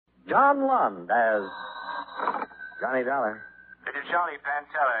John Lund as Johnny Dollar. It is Johnny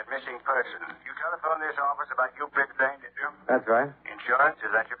Pantella, missing person. You telephoned this office about you, Brisbane, did you? That's right. Insurance?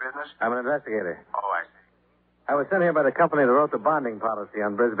 Is that your business? I'm an investigator. Oh, I see. I was sent here by the company that wrote the bonding policy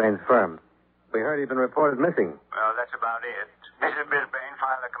on Brisbane's firm. We heard he'd been reported missing. Well, that's about it. Mrs. Brisbane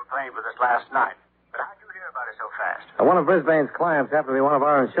filed a complaint with us last night. But how'd you hear about it so fast? One of Brisbane's clients happened to be one of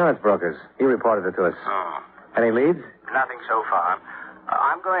our insurance brokers. He reported it to us. Oh. Any leads? Nothing so far.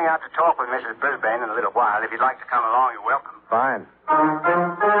 I'm going out to talk with Mrs. Brisbane in a little while. If you'd like to come along, you're welcome. Fine.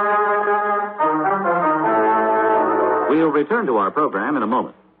 We'll return to our program in a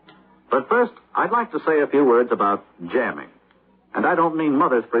moment. But first, I'd like to say a few words about jamming. And I don't mean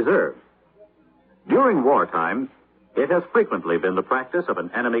Mother's Preserve. During wartime, it has frequently been the practice of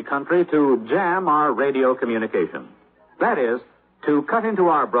an enemy country to jam our radio communication. That is, to cut into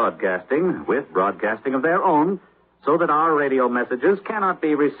our broadcasting with broadcasting of their own so that our radio messages cannot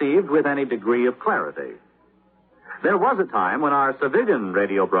be received with any degree of clarity. There was a time when our civilian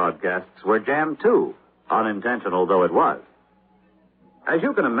radio broadcasts were jammed too, unintentional though it was. As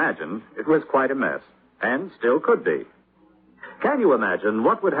you can imagine, it was quite a mess, and still could be. Can you imagine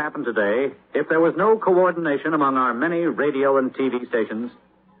what would happen today if there was no coordination among our many radio and TV stations?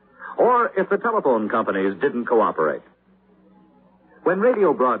 Or if the telephone companies didn't cooperate? When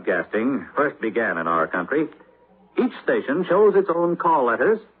radio broadcasting first began in our country, each station chose its own call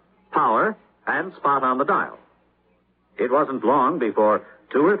letters, power, and spot on the dial. It wasn't long before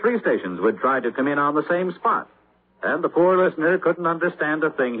 2 or 3 stations would try to come in on the same spot, and the poor listener couldn't understand a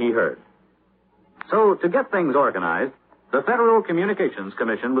thing he heard. So, to get things organized, the Federal Communications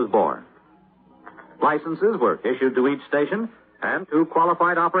Commission was born. Licenses were issued to each station and to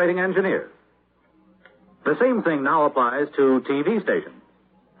qualified operating engineers. The same thing now applies to TV stations.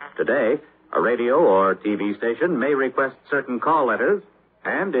 Today, a radio or TV station may request certain call letters,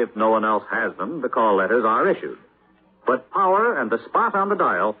 and if no one else has them, the call letters are issued. But power and the spot on the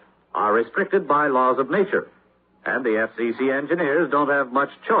dial are restricted by laws of nature, and the FCC engineers don't have much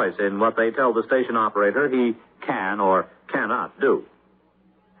choice in what they tell the station operator he can or cannot do.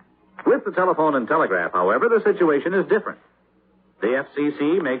 With the telephone and telegraph, however, the situation is different. The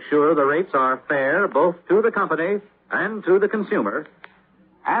FCC makes sure the rates are fair both to the company and to the consumer,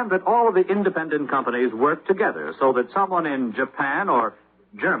 and that all of the independent companies work together so that someone in Japan or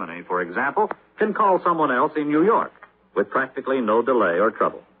Germany, for example, can call someone else in New York with practically no delay or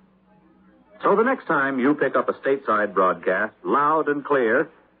trouble. So the next time you pick up a stateside broadcast loud and clear,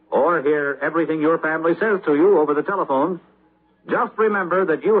 or hear everything your family says to you over the telephone, just remember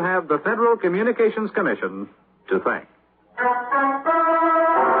that you have the Federal Communications Commission to thank.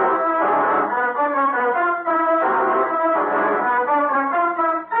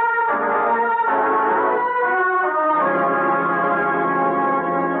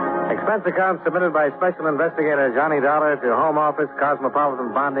 Expense account submitted by Special Investigator Johnny Dollar to Home Office,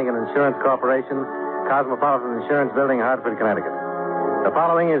 Cosmopolitan Bonding and Insurance Corporation, Cosmopolitan Insurance Building, Hartford, Connecticut. The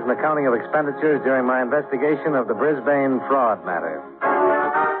following is an accounting of expenditures during my investigation of the Brisbane fraud matter.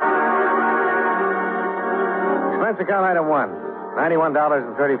 Expense account item 1,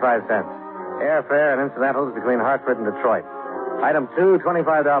 $91.35. Airfare and incidentals between Hartford and Detroit. Item 2,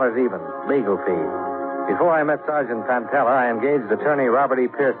 $25 even, legal fee. Before I met Sergeant Pantella, I engaged attorney Robert E.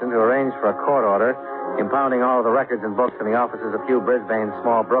 Pearson to arrange for a court order impounding all of the records and books in the offices of Hugh Brisbane's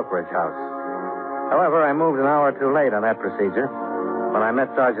small brokerage house. However, I moved an hour too late on that procedure. When I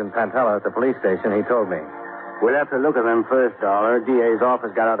met Sergeant Pantella at the police station, he told me, We'll have to look at them first, Dollar. DA's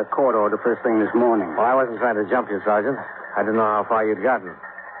office got out a court order first thing this morning. Well, I wasn't trying to jump you, Sergeant. I didn't know how far you'd gotten.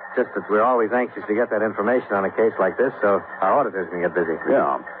 Just that we're always anxious to get that information on a case like this, so our auditors can get busy.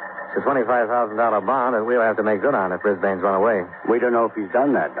 Yeah. It's a $25,000 bond that we'll have to make good on if Brisbane's run away. We don't know if he's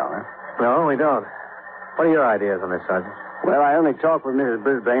done that, Dollar. No, we don't. What are your ideas on this, Sergeant? Well, I only talked with Mrs.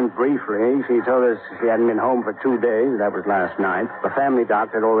 Brisbane briefly. She told us she hadn't been home for 2 days. That was last night. The family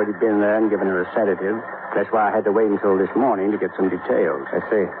doctor had already been there and given her a sedative. That's why I had to wait until this morning to get some details. I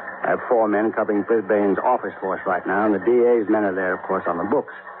see. I have 4 men covering Brisbane's office force right now, and the DA's men are there, of course, on the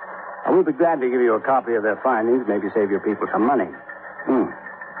books. I will be glad to give you a copy of their findings, maybe save your people some money.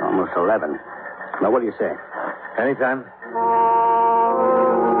 Almost 11. Now, what do you say? Anytime.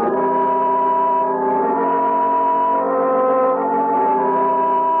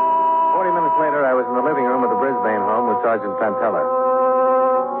 40 minutes later, I was in the living room of the Brisbane home with Sergeant Pantella.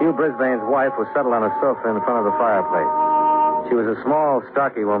 Hugh Brisbane's wife was settled on a sofa in front of the fireplace. She was a small,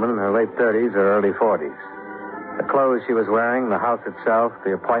 stocky woman in her late 30s or early 40s. The clothes she was wearing, the house itself,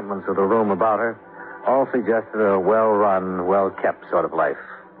 the appointments of the room about her, all suggested a well-run, well-kept sort of life.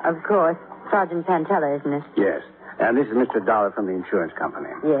 Of course. Sergeant Pantella, isn't it? Yes. And this is Mr. Dollar from the insurance company.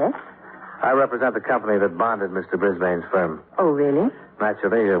 Yes? I represent the company that bonded Mr. Brisbane's firm. Oh, really?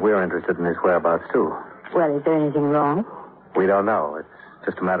 Naturally, we're interested in his whereabouts, too. Well, is there anything wrong? We don't know. It's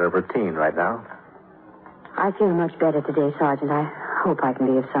just a matter of routine right now. I feel much better today, Sergeant. I hope I can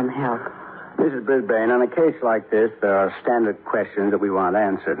be of some help. Mrs. Brisbane, on a case like this, there are standard questions that we want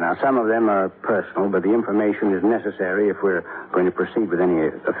answered. Now, some of them are personal, but the information is necessary if we're going to proceed with any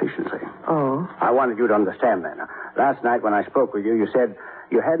efficiency. Oh? I wanted you to understand that. Now, last night when I spoke with you, you said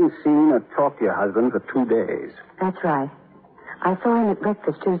you hadn't seen or talked to your husband for 2 days. That's right. I saw him at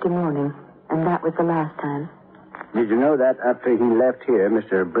breakfast Tuesday morning, and that was the last time. Did you know that after he left here,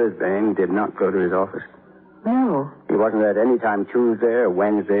 Mr. Brisbane did not go to his office? No. He wasn't there at any time Tuesday or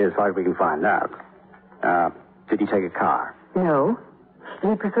Wednesday, as far as we can find out. Did he take a car? No.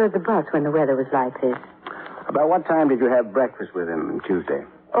 He preferred the bus when the weather was like this. About what time did you have breakfast with him Tuesday?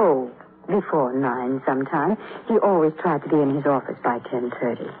 Oh, before 9 sometime. He always tried to be in his office by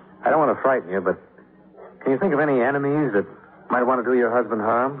 10:30. I don't want to frighten you, but can you think of any enemies that might want to do your husband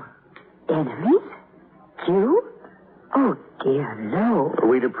harm? Enemies? You? Oh, dear, no.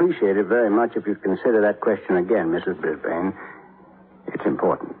 We'd appreciate it very much if you'd consider that question again, Mrs. Brisbane. It's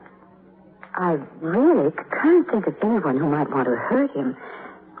important. I really can't think of anyone who might want to hurt him.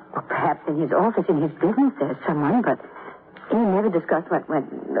 Or perhaps in his office, in his business, there's someone, but he never discussed what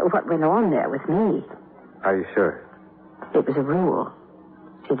went on there with me. Are you sure? It was a rule.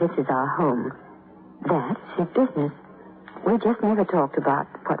 See, this is our home. That's his business. We just never talked about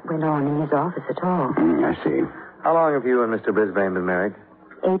what went on in his office at all. I see. How long have you and Mr. Brisbane been married?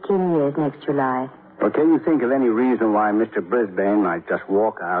 18 years next July. Well, can you think of any reason why Mr. Brisbane might just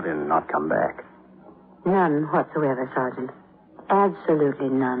walk out and not come back? None whatsoever, Sergeant. Absolutely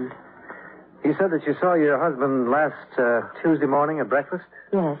none. You said that you saw your husband last Tuesday morning at breakfast?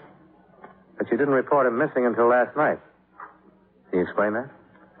 Yes. But you didn't report him missing until last night. Can you explain that?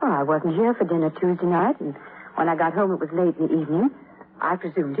 Well, I wasn't here for dinner Tuesday night, and when I got home it was late in the evening. I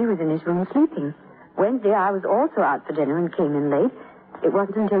presumed he was in his room sleeping. Wednesday, I was also out for dinner and came in late. It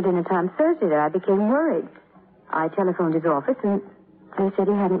wasn't until dinner time Thursday that I became worried. I telephoned his office, and they said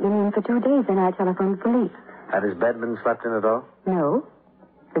he hadn't been in for 2 days, and I telephoned the police. Had his bed been slept in at all? No.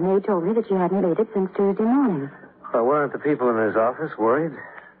 The maid told me that she hadn't made it since Tuesday morning. Well, weren't the people in his office worried?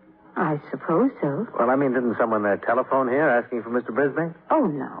 I suppose so. Well, I mean, didn't someone there telephone here asking for Mr. Brisbane? Oh,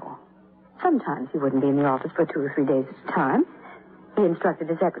 no. Sometimes he wouldn't be in the office for 2 or 3 days at a time. He instructed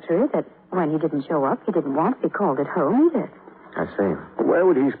the secretary that when he didn't show up, he didn't want to be called at home either. I see. Where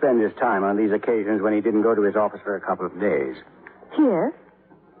would he spend his time on these occasions when he didn't go to his office for a couple of days? Here?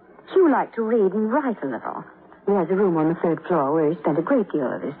 Hugh liked to read and write a little. He has a room on the 3rd floor where he spent a great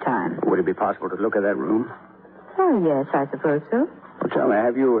deal of his time. Would it be possible to look at that room? Oh, yes, I suppose so. Well, tell me,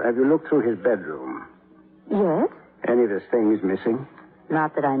 have you looked through his bedroom? Yes? Any of his things missing?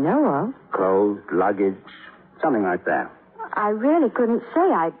 Not that I know of. Clothes, luggage, something like that. I really couldn't say.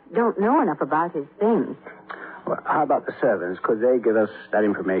 I don't know enough about his things. Well, how about the servants? Could they give us that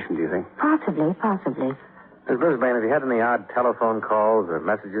information, do you think? Possibly. Miss Brisbane, have you had any odd telephone calls or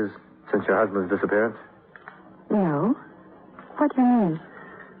messages since your husband's disappearance? No. What do you mean?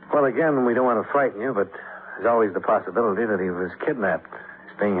 Well, again, we don't want to frighten you, but there's always the possibility that he was kidnapped.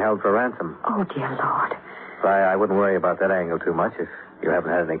 He's being held for ransom. Oh, dear Lord. So I wouldn't worry about that angle too much if you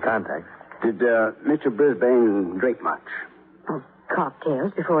haven't had any contact. Did Mr. Brisbane drink much? Oh,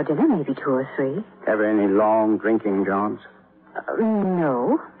 cocktails before dinner, maybe 2 or 3. Ever any long drinking jaunts?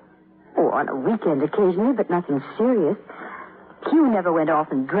 No. Oh, on a weekend occasionally, but nothing serious. Hugh never went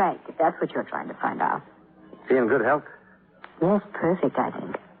off and drank, if that's what you're trying to find out. Is he in good health? Yes, perfect, I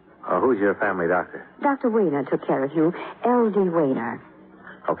think. Oh, who's your family doctor? Dr. Wayner took care of Hugh. L.D. Wayner.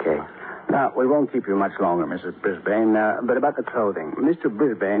 Okay. Now, we won't keep you much longer, Mrs. Brisbane, but about the clothing. Mr.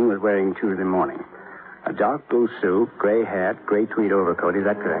 Brisbane was wearing Tuesday morning a dark blue suit, gray hat, gray tweed overcoat. Is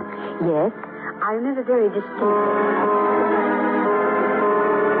that correct? Yes. I remember very distinctly.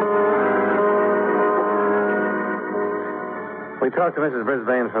 We talked to Mrs.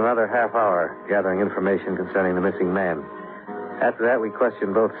 Brisbane for another half hour, gathering information concerning the missing man. After that, we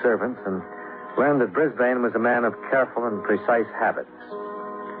questioned both servants and learned that Brisbane was a man of careful and precise habits.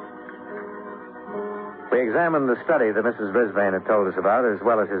 We examined the study that Mrs. Brisbane had told us about, as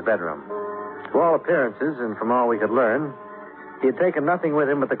well as his bedroom. To all appearances, and from all we could learn, he had taken nothing with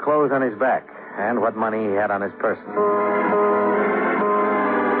him but the clothes on his back and what money he had on his person.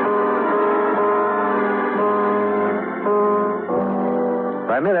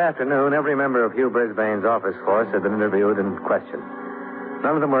 By mid-afternoon, every member of Hugh Brisbane's office force had been interviewed and questioned.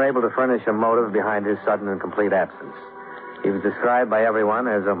 None of them were able to furnish a motive behind his sudden and complete absence. He was described by everyone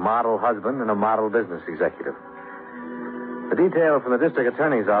as a model husband and a model business executive. The detail from the district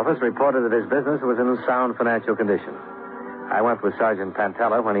attorney's office reported that his business was in sound financial condition. I went with Sergeant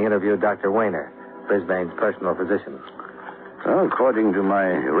Pantella when he interviewed Dr. Wayner, Brisbane's personal physician. Well, according to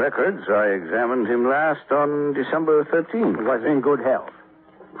my records, I examined him last on December 13th. He was in good health.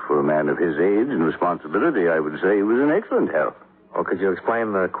 For a man of his age and responsibility, I would say he was in excellent health. Oh, could you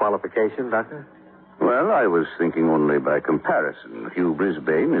explain the qualification, Doctor? Well, I was thinking only by comparison. Hugh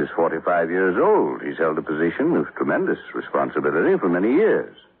Brisbane is 45 years old. He's held a position of tremendous responsibility for many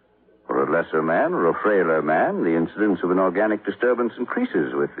years. For a lesser man or a frailer man, the incidence of an organic disturbance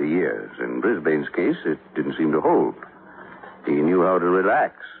increases with the years. In Brisbane's case, it didn't seem to hold. He knew how to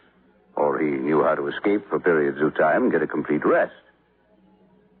relax, or he knew how to escape for periods of time and get a complete rest.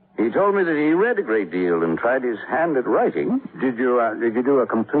 He told me that he read a great deal and tried his hand at writing. Did you do a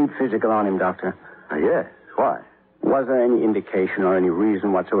complete physical on him, Doctor? Yes. Why? Was there any indication or any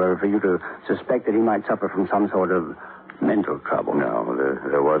reason whatsoever for you to suspect that he might suffer from some sort of mental trouble? No,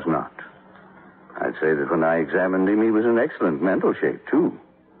 there was not. I'd say that when I examined him, he was in excellent mental shape, too.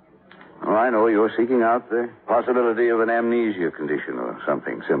 Oh, I know you're seeking out the possibility of an amnesia condition or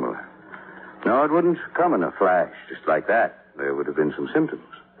something similar. No, it wouldn't come in a flash, just like that. There would have been some symptoms.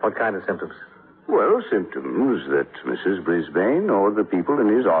 What kind of symptoms? Well, symptoms that Mrs. Brisbane or the people in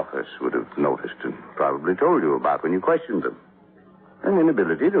his office would have noticed and probably told you about when you questioned them. An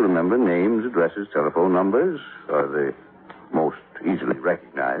inability to remember names, addresses, telephone numbers are the most easily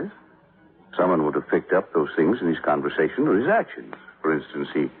recognized. Someone would have picked up those things in his conversation or his actions. For instance,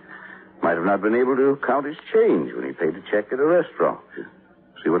 he might have not been able to count his change when he paid a check at a restaurant.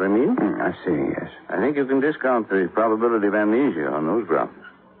 See what I mean? I see, yes. I think you can discount the probability of amnesia on those grounds.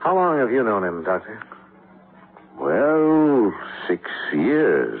 How long have you known him, Doctor? Well, 6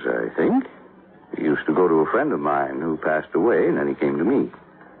 years, I think. He used to go to a friend of mine who passed away, and then he came to me.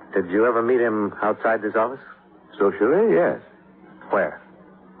 Did you ever meet him outside this office? Socially, yes. Where?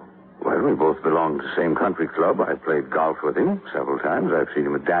 Well, we both belonged to the same country club. I played golf with him several times. I've seen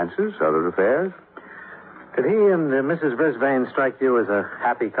him at dances, other affairs. Did he and Mrs. Brisbane strike you as a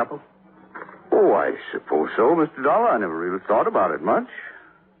happy couple? Oh, I suppose so, Mr. Dollar. I never really thought about it much.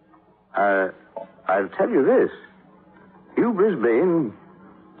 I'll tell you this. Hugh Brisbane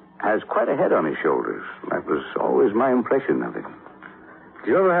has quite a head on his shoulders. That was always my impression of him. Did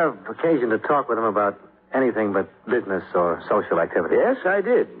you ever have occasion to talk with him about anything but business or social activity? Yes, I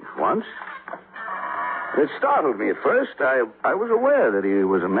did, once. It startled me at first. I was aware that he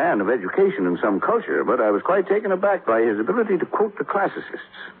was a man of education and some culture, but I was quite taken aback by his ability to quote the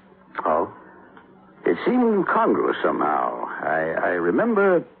classicists. Oh? It seemed incongruous somehow. I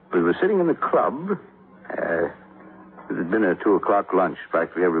remember we were sitting in the club. It had been a 2:00 lunch.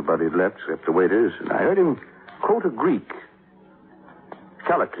 Practically everybody had left except the waiters, and I heard him quote a Greek.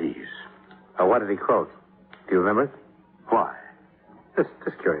 Callicles. Oh, what did he quote? Do you remember it? Why? Just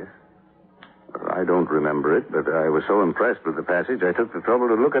curious. I don't remember it, but I was so impressed with the passage, I took the trouble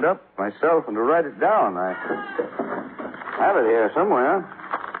to look it up myself and to write it down. I have it here somewhere.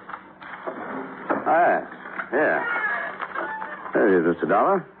 Yeah. There it is, Mr.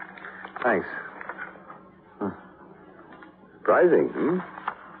 Dollar. Thanks. Surprising,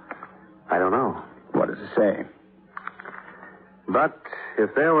 I don't know. What does it say? But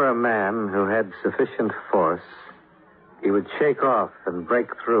if there were a man who had sufficient force, he would shake off and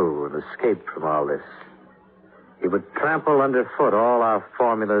break through and escape from all this. He would trample underfoot all our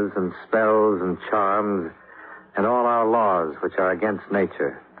formulas and spells and charms and all our laws which are against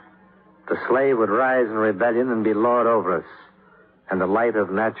nature. The slave would rise in rebellion and be lord over us, and the light of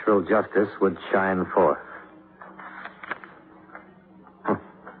natural justice would shine forth.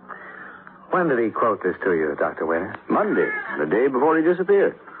 When did he quote this to you, Dr. Wayner? Monday, the day before he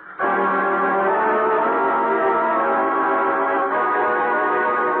disappeared.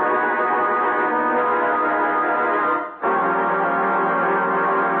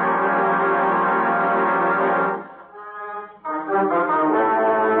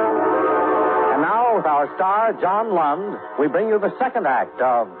 And now, with our star, John Lund, we bring you the second act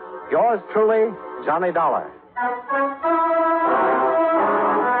of Yours Truly, Johnny Dollar.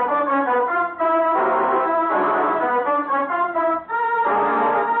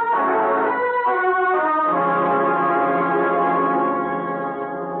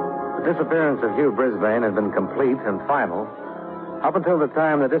 The disappearance of Hugh Brisbane had been complete and final up until the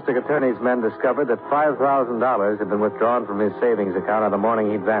time the district attorney's men discovered that $5,000 had been withdrawn from his savings account on the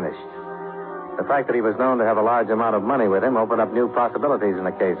morning he'd vanished. The fact that he was known to have a large amount of money with him opened up new possibilities in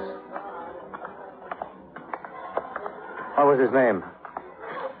the case. What was his name?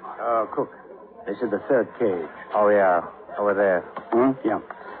 Cook. This is the third cage. Oh, yeah. Over there. Yeah.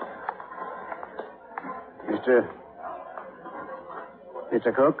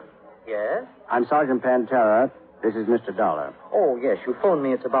 Mr. Cook? Yes? I'm Sergeant Pantera. This is Mr. Dollar. Oh, yes. You phoned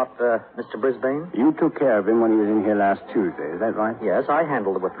me. It's about Mr. Brisbane? You took care of him when he was in here last Tuesday. Is that right? Yes, I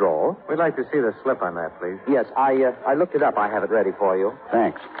handled the withdrawal. We'd like to see the slip on that, please. Yes, I looked it up. I have it ready for you.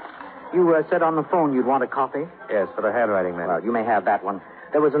 Thanks. You said on the phone you'd want a copy? Yes, for the handwriting man. Well, you may have that one.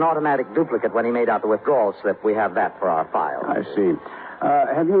 There was an automatic duplicate when he made out the withdrawal slip. We have that for our file. I see.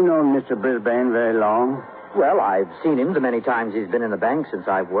 Have you known Mr. Brisbane very long? Well, I've seen him the many times he's been in the bank since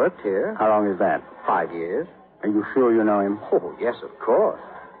I've worked here. How long is that? 5 years. Are you sure you know him? Oh, yes, of course.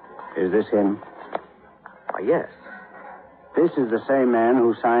 Is this him? Why, yes. This is the same man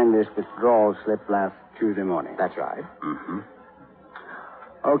who signed this withdrawal slip last Tuesday morning. That's right. Mm-hmm.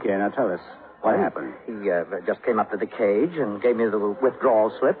 Okay, now tell us. What happened? He just came up to the cage and gave me the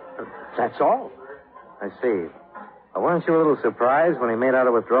withdrawal slip. That's all. I see. Weren't you a little surprised when he made out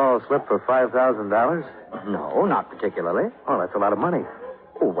a withdrawal slip for $5,000? No, not particularly. Oh, that's a lot of money.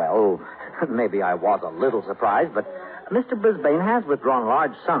 Oh, well, maybe I was a little surprised, but Mr. Brisbane has withdrawn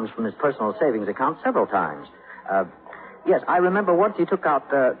large sums from his personal savings account several times. Yes, I remember once he took out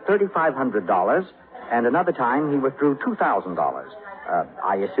 $3,500, and another time he withdrew $2,000.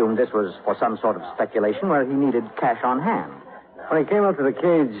 I assume this was for some sort of speculation where he needed cash on hand. When he came up to the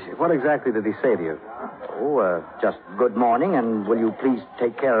cage, what exactly did he say to you? Oh, just good morning, and will you please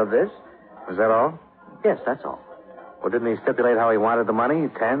take care of this? Was that all? Yes, that's all. Well, didn't he stipulate how he wanted the money?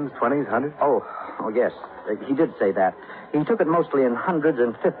 Tens, 20s, hundreds? Oh, yes. He did say that. He took it mostly in hundreds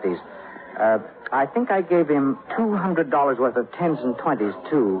and 50s. I think I gave him $200 worth of 10s and 20s,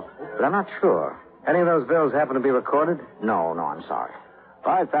 too, but I'm not sure. Any of those bills happen to be recorded? No, I'm sorry.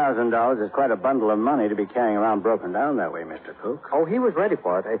 $5,000 is quite a bundle of money to be carrying around broken down that way, Mr. Cook. Oh, he was ready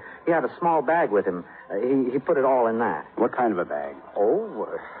for it. He had a small bag with him. He put it all in that. What kind of a bag? Oh,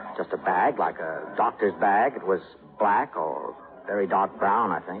 just a bag, like a doctor's bag. It was black or very dark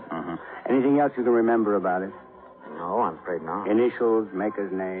brown, I think. Mm-hmm. Anything else you can remember about it? No, I'm afraid not. Initials,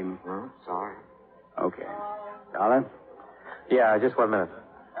 maker's name? No, sorry. Okay. Dollar? Yeah, just 1 minute.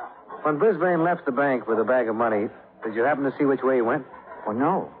 When Brisbane left the bank with a bag of money, did you happen to see which way he went? Oh,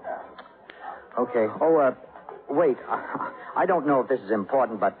 no. Okay. Oh, wait. I don't know if this is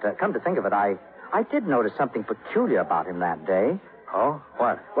important, but come to think of it, I did notice something peculiar about him that day. Oh?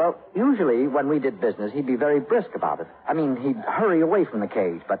 What? Well, usually when we did business, he'd be very brisk about it. I mean, he'd hurry away from the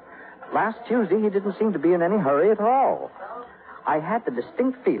cage, but last Tuesday he didn't seem to be in any hurry at all. I had the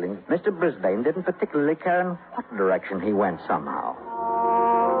distinct feeling that Mr. Brisbane didn't particularly care in what direction he went somehow.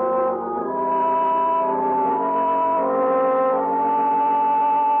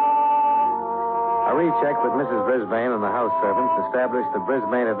 A recheck with Mrs. Brisbane and the house servants established that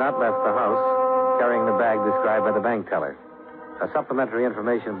Brisbane had not left the house carrying the bag described by the bank teller. A supplementary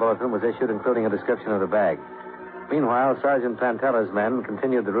information bulletin was issued, including a description of the bag. Meanwhile, Sergeant Pantella's men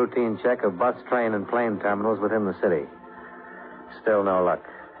continued the routine check of bus, train, and plane terminals within the city. Still no luck.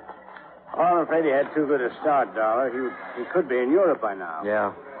 Oh, I'm afraid he had too good a start, Dollar. He could be in Europe by now.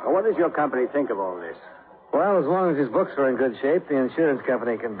 Yeah. Well, what does your company think of all this? Well, as long as his books are in good shape, the insurance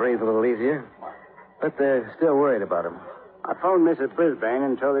company can breathe a little easier. But they're still worried about him. I phoned Mrs. Brisbane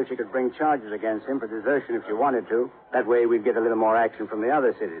and told her she could bring charges against him for desertion if she wanted to. That way we'd get a little more action from the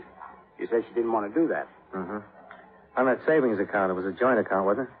other cities. She said she didn't want to do that. Mm-hmm. On that savings account, it was a joint account,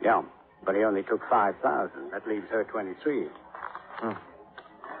 wasn't it? Yeah, but he only took $5,000. That leaves her $23,000. Hmm.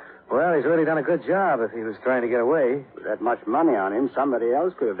 Well, he's really done a good job if he was trying to get away. With that much money on him, somebody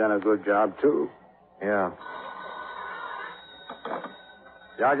else could have done a good job, too. Yeah.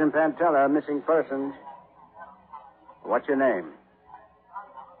 Sergeant Pantella, missing persons. What's your name?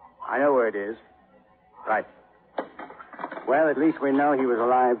 I know where it is. Right. Well, at least we know he was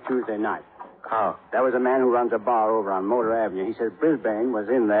alive Tuesday night. How? There was a man who runs a bar over on Motor Avenue. He said Brisbane was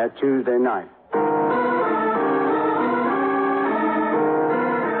in there Tuesday night.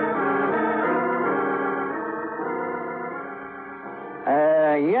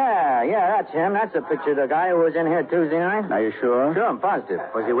 Yeah, that's him. That's the picture of the guy who was in here Tuesday night. Are you sure? Sure, I'm positive.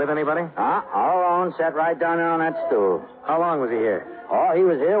 Was he with anybody? All alone, sat right down there on that stool. How long was he here? Oh, he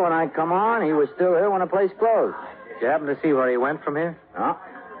was here when I come on. He was still here when the place closed. Did you happen to see where he went from here? Huh?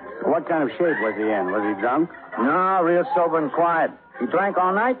 What kind of shape was he in? Was he drunk? No, real sober and quiet. He drank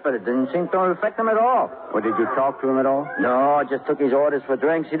all night, but it didn't seem to affect him at all. Well, did you talk to him at all? No, I just took his orders for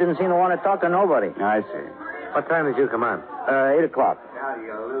drinks. He didn't seem to want to talk to nobody. I see. What time did you come on? 8 o'clock.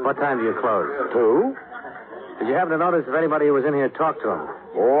 What time do you close? 2? Did you happen to notice if anybody who was in here talked to him?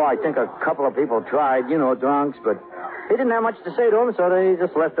 Oh, I think a couple of people tried, drunks, but he didn't have much to say to them, so they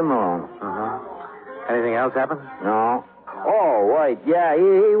just left him alone. Uh-huh. Anything else happen? No. Oh, wait, yeah,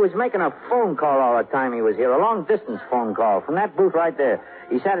 he was making a phone call all the time he was here, a long-distance phone call from that booth right there.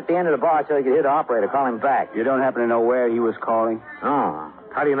 He sat at the end of the bar so he could hear the operator call him back. You don't happen to know where he was calling? Oh.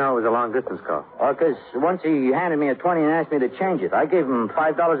 How do you know it was a long-distance call? Well, because once he handed me a 20 and asked me to change it. I gave him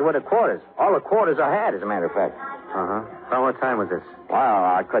 $5 worth of quarters. All the quarters I had, as a matter of fact. Uh-huh. Well, what time was this? Well,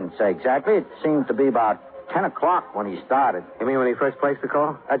 I couldn't say exactly. It seemed to be about 10 o'clock when he started. You mean when he first placed the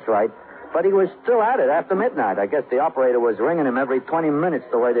call? That's right. But he was still at it after midnight. I guess the operator was ringing him every 20 minutes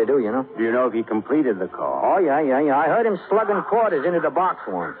the way they do, you know. Do you know if he completed the call? Oh, yeah. I heard him slugging quarters into the box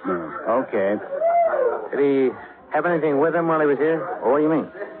once. Okay. Did he have anything with him while he was here? What do you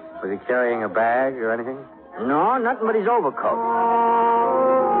mean? Was he carrying a bag or anything? No, nothing but his overcoat.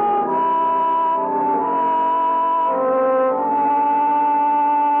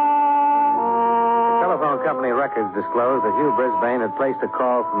 Telephone company records disclosed that Hugh Brisbane had placed a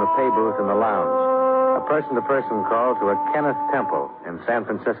call from the pay booth in the lounge. A person-to-person call to a Kenneth Temple in San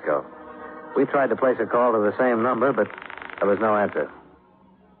Francisco. We tried to place a call to the same number, but there was no answer.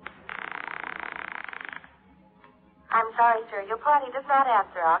 I'm sorry, sir. Your party does not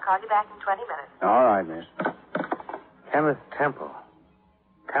answer. I'll call you back in 20 minutes. All right, miss. Kenneth Temple.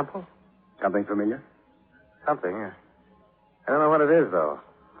 Temple? Something familiar? Something, yeah. I don't know what it is, though.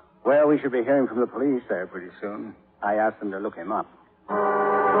 Well, we should be hearing from the police there pretty soon. I asked them to look him up.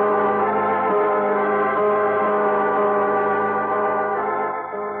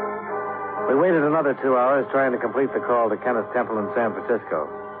 We waited another 2 hours trying to complete the call to Kenneth Temple in San Francisco.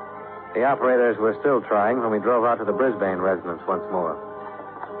 The operators were still trying when we drove out to the Brisbane residence once more.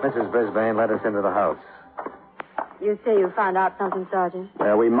 Mrs. Brisbane led us into the house. You say you found out something, Sergeant?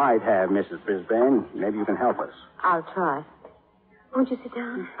 Well, we might have, Mrs. Brisbane. Maybe you can help us. I'll try. Won't you sit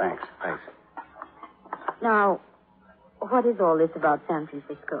down? Thanks. Now, what is all this about San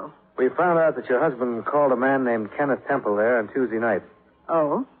Francisco? We found out that your husband called a man named Kenneth Temple there on Tuesday night.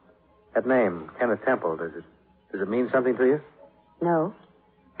 Oh? That name, Kenneth Temple, does it mean something to you? No.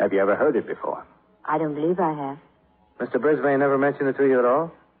 Have you ever heard it before? I don't believe I have. Mr. Brisbane never mentioned it to you at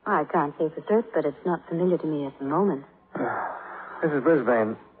all? I can't say for certain, but it's not familiar to me at the moment. Mrs.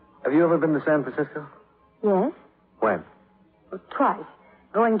 Brisbane, have you ever been to San Francisco? Yes? When? Twice.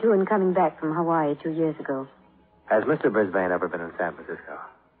 Going to and coming back from Hawaii 2 years ago. Has Mr. Brisbane ever been in San Francisco?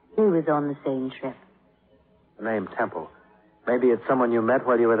 He was on the same trip. The name Temple. Maybe it's someone you met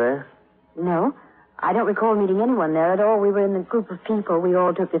while you were there? No. I don't recall meeting anyone there at all. We were in a group of people. We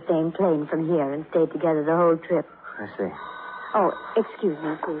all took the same plane from here and stayed together the whole trip. I see. Oh, excuse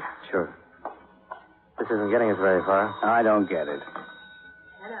me, please. Sure. This isn't getting us very far. I don't get it.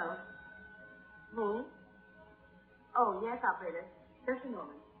 Hello. Me? Oh, yes, operator. Just a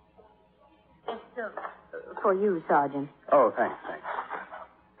moment. It's for you, Sergeant. Oh, thanks.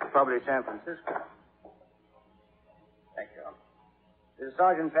 Probably San Francisco. Thank you. This is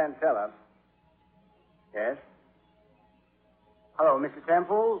Sergeant Pantella. Yes? Hello, Mr.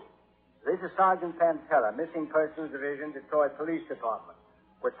 Temple. This is Sergeant Pantella, Missing Persons Division, Detroit Police Department.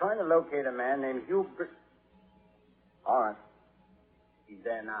 We're trying to locate a man named Hugh All right. He's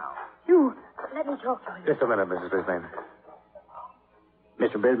there now. Hugh, let me talk to him. Just a minute, Mrs. Brisbane.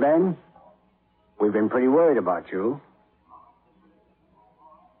 Mr. Brisbane, we've been pretty worried about you.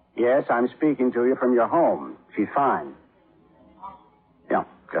 Yes, I'm speaking to you from your home. She's fine. Yeah,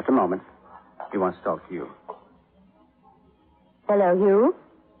 just a moment. He wants to talk to you. Hello, Hugh.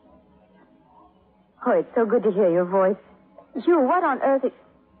 Oh, it's so good to hear your voice. Hugh, what on earth is...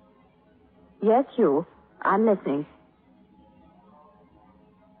 Yes, Hugh. I'm listening.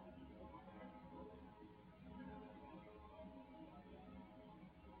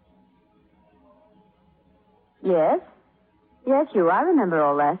 Yes? Yes, Hugh, I remember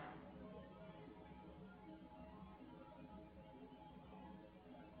all that.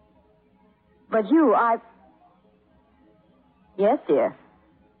 But Hugh, Yes, dear.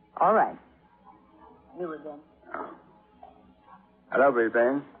 All right. You again. Hello,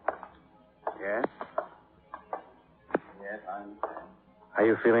 Brisbane. Yes? Yes, I'm... Are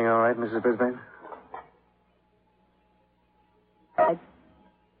you feeling all right, Mrs. Brisbane? I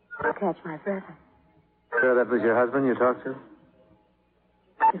catch my breath. Sure that was your husband you talked to?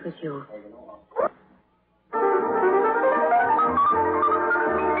 It was you.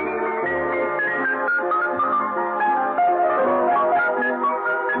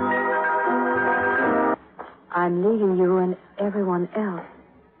 I'm leaving you and everyone else.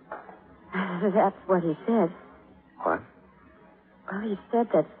 That's what he said. What? Well, he said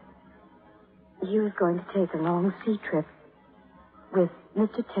that he was going to take a long sea trip with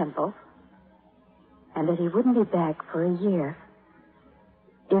Mr. Temple and that he wouldn't be back for a year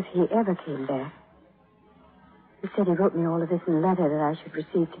if he ever came back. He said he wrote me all of this in a letter that I should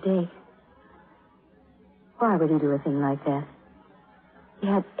receive today. Why would he do a thing like that? He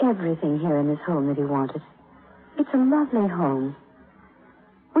had everything here in this home that he wanted. It's a lovely home.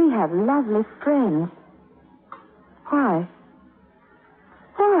 We have lovely friends. Why?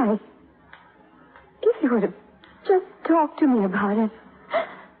 Why? If you would have just talked to me about it.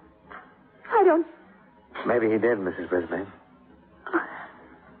 I don't... Maybe he did, Mrs. Brisbane.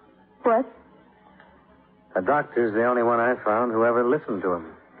 What? The doctor's the only one I found who ever listened to him.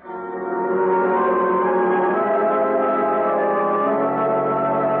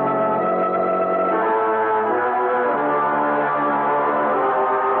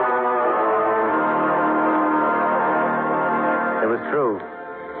 It was true.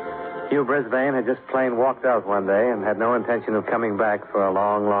 Hugh Brisbane had just plain walked out one day and had no intention of coming back for a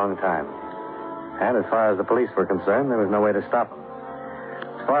long, long time. And as far as the police were concerned, there was no way to stop him.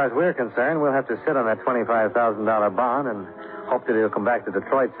 As far as we're concerned, we'll have to sit on that $25,000 bond and hope that he'll come back to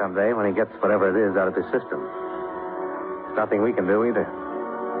Detroit someday when he gets whatever it is out of his system. There's nothing we can do either.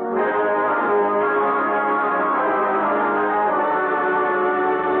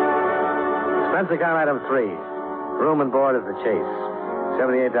 Expense account item 3. Room and board of the Chase.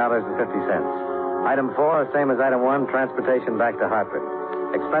 $78.50. Item 4, same as item 1, transportation back to Hartford.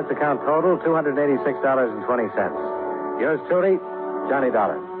 Expense account total, $286.20. Yours truly, Johnny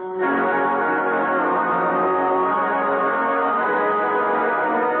Dollar.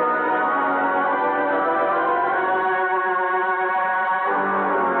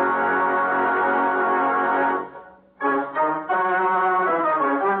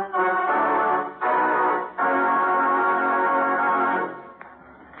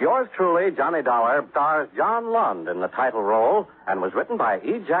 Yours truly, Johnny Dollar, stars John Lund in the title role and was written by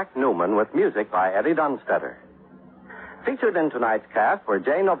E. Jack Newman with music by Eddie Dunstetter. Featured in tonight's cast were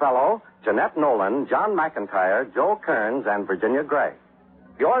Jay Novello, Jeanette Nolan, John McIntyre, Joe Kearns, and Virginia Gray.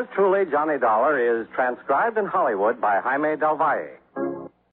 Yours truly, Johnny Dollar, is transcribed in Hollywood by Jaime Del Valle.